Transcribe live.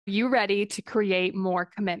You ready to create more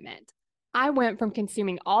commitment? I went from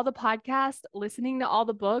consuming all the podcasts, listening to all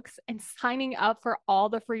the books, and signing up for all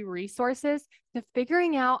the free resources to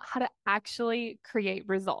figuring out how to actually create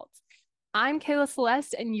results. I'm Kayla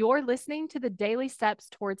Celeste, and you're listening to the Daily Steps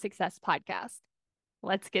Toward Success podcast.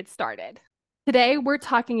 Let's get started. Today, we're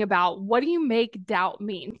talking about what do you make doubt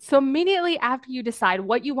mean? So, immediately after you decide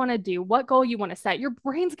what you want to do, what goal you want to set, your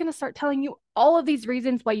brain's going to start telling you all of these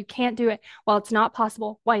reasons why you can't do it, why it's not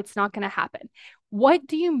possible, why it's not going to happen. What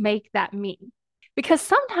do you make that mean? Because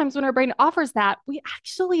sometimes when our brain offers that, we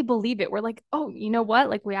actually believe it. We're like, oh, you know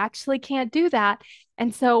what? Like, we actually can't do that.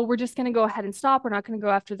 And so we're just going to go ahead and stop. We're not going to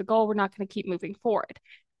go after the goal. We're not going to keep moving forward.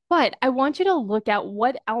 But I want you to look at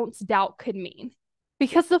what else doubt could mean.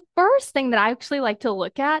 Because the first thing that I actually like to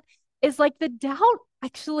look at is like the doubt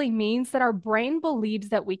actually means that our brain believes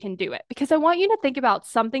that we can do it. Because I want you to think about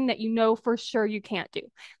something that you know for sure you can't do.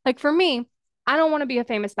 Like for me, I don't want to be a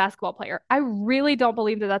famous basketball player. I really don't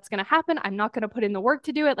believe that that's going to happen. I'm not going to put in the work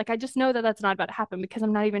to do it. Like I just know that that's not about to happen because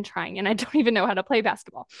I'm not even trying and I don't even know how to play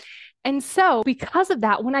basketball. And so, because of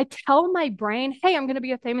that, when I tell my brain, hey, I'm going to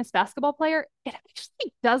be a famous basketball player, it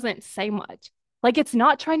actually doesn't say much. Like, it's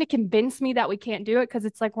not trying to convince me that we can't do it because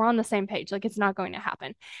it's like we're on the same page. Like, it's not going to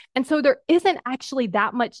happen. And so, there isn't actually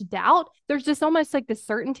that much doubt. There's just almost like the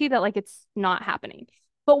certainty that, like, it's not happening.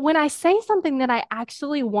 But when I say something that I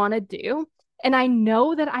actually want to do, and I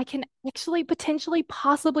know that I can actually potentially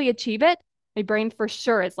possibly achieve it, my brain for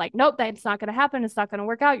sure is like, nope, that's not going to happen. It's not going to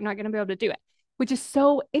work out. You're not going to be able to do it, which is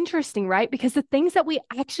so interesting, right? Because the things that we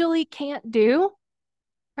actually can't do,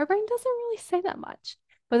 our brain doesn't really say that much.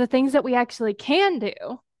 But the things that we actually can do,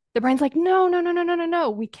 the brain's like, no, no, no, no, no, no,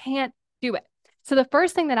 no, we can't do it. So the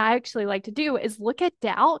first thing that I actually like to do is look at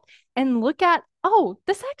doubt and look at, oh,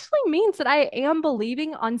 this actually means that I am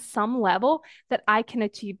believing on some level that I can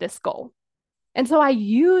achieve this goal. And so I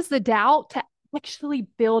use the doubt to actually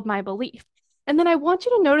build my belief. And then I want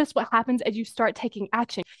you to notice what happens as you start taking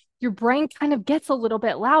action. Your brain kind of gets a little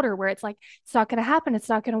bit louder where it's like, it's not going to happen. It's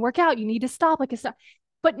not going to work out. You need to stop. Like it's not.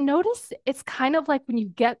 But notice it's kind of like when you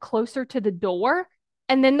get closer to the door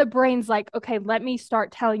and then the brain's like, okay, let me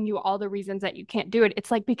start telling you all the reasons that you can't do it.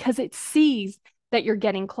 It's like because it sees that you're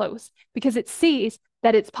getting close, because it sees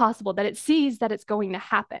that it's possible, that it sees that it's going to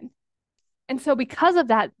happen. And so because of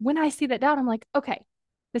that, when I see that doubt, I'm like, okay,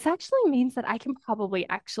 this actually means that I can probably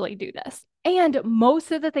actually do this. And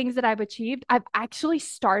most of the things that I've achieved, I've actually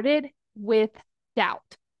started with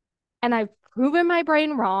doubt. And I've proven my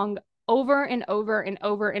brain wrong over and over and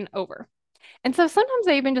over and over. And so sometimes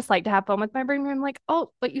I even just like to have fun with my brain where I'm like,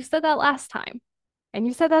 oh, but you said that last time. And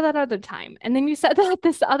you said that that other time. And then you said that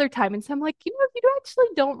this other time. And so I'm like, you actually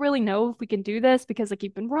don't really know if we can do this because like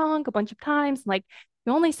you've been wrong a bunch of times. Like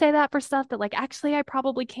you only say that for stuff that like actually I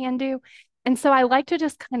probably can do. And so I like to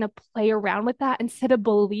just kind of play around with that instead of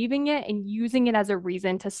believing it and using it as a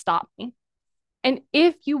reason to stop me. And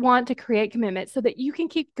if you want to create commitment so that you can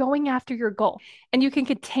keep going after your goal and you can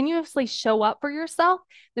continuously show up for yourself,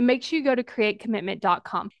 then make sure you go to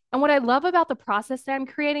createcommitment.com. And what I love about the process that I'm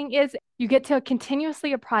creating is you get to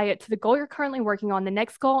continuously apply it to the goal you're currently working on, the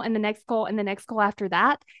next goal, and the next goal, and the next goal after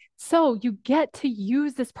that. So you get to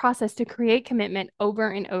use this process to create commitment over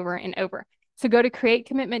and over and over. So go to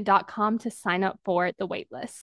createcommitment.com to sign up for the waitlist.